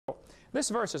This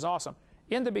verse is awesome.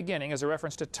 In the beginning is a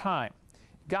reference to time.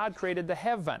 God created the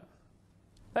heaven.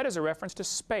 That is a reference to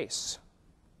space.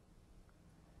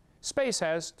 Space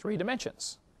has 3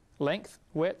 dimensions: length,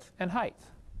 width, and height.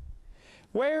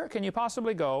 Where can you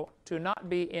possibly go to not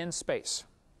be in space?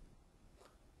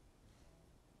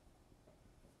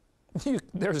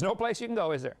 There's no place you can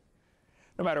go, is there?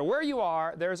 No matter where you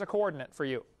are, there's a coordinate for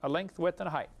you, a length, width, and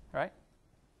a height, right?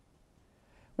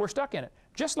 We're stuck in it.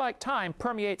 Just like time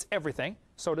permeates everything,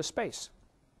 so does space.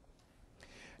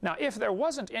 Now, if there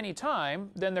wasn't any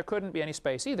time, then there couldn't be any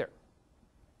space either.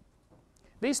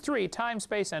 These 3, time,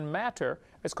 space, and matter,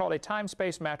 is called a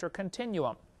time-space-matter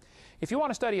continuum. If you want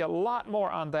to study a lot more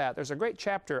on that, there's a great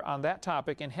chapter on that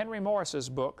topic in Henry Morris's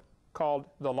book called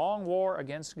The Long War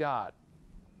Against God,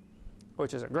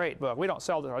 which is a great book. We don't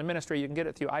sell it in our ministry. You can get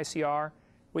it through ICR.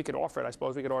 We could offer it, I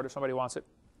suppose. We could order if somebody wants it.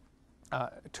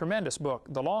 Tremendous book,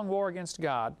 The Long War Against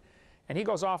God. And he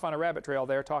goes off on a rabbit trail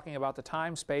there talking about the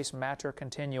time-space-matter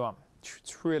continuum.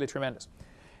 It's really tremendous.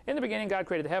 In the beginning, God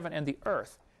created the heaven and the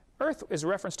earth. Earth is a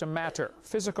reference to matter,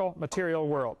 physical, material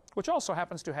world, which also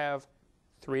happens to have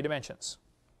 3 dimensions: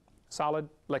 solid,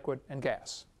 liquid, and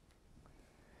gas.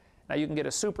 Now, you can get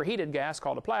a superheated gas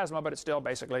called a plasma, but it's still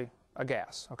basically a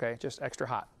gas, okay, just extra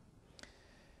hot.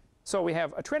 So we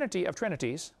have a trinity of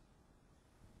trinities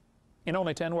in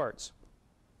only 10 words.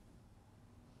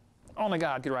 Only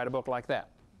God could write a book like that.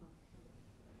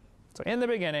 So in the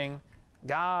beginning,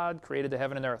 God created the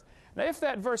heaven and the earth. Now, if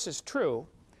that verse is true,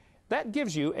 that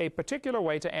gives you a particular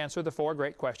way to answer the 4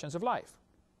 great questions of life.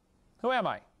 Who am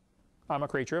I? I'm a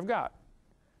creature of God.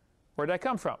 Where did I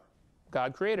come from?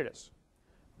 God created us.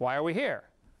 Why are we here?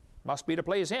 Must be to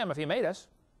please Him if He made us,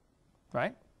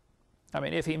 right? I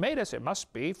mean, if He made us, it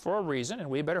must be for a reason, and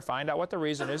we better find out what the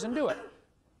reason is and do it.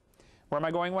 Where am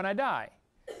I going when I die?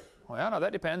 Well, no,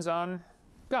 that depends on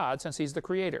God, since He's the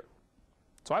Creator.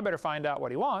 So I better find out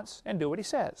what He wants and do what He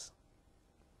says.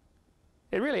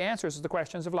 It really answers the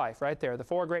questions of life right there, the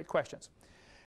 4 great questions.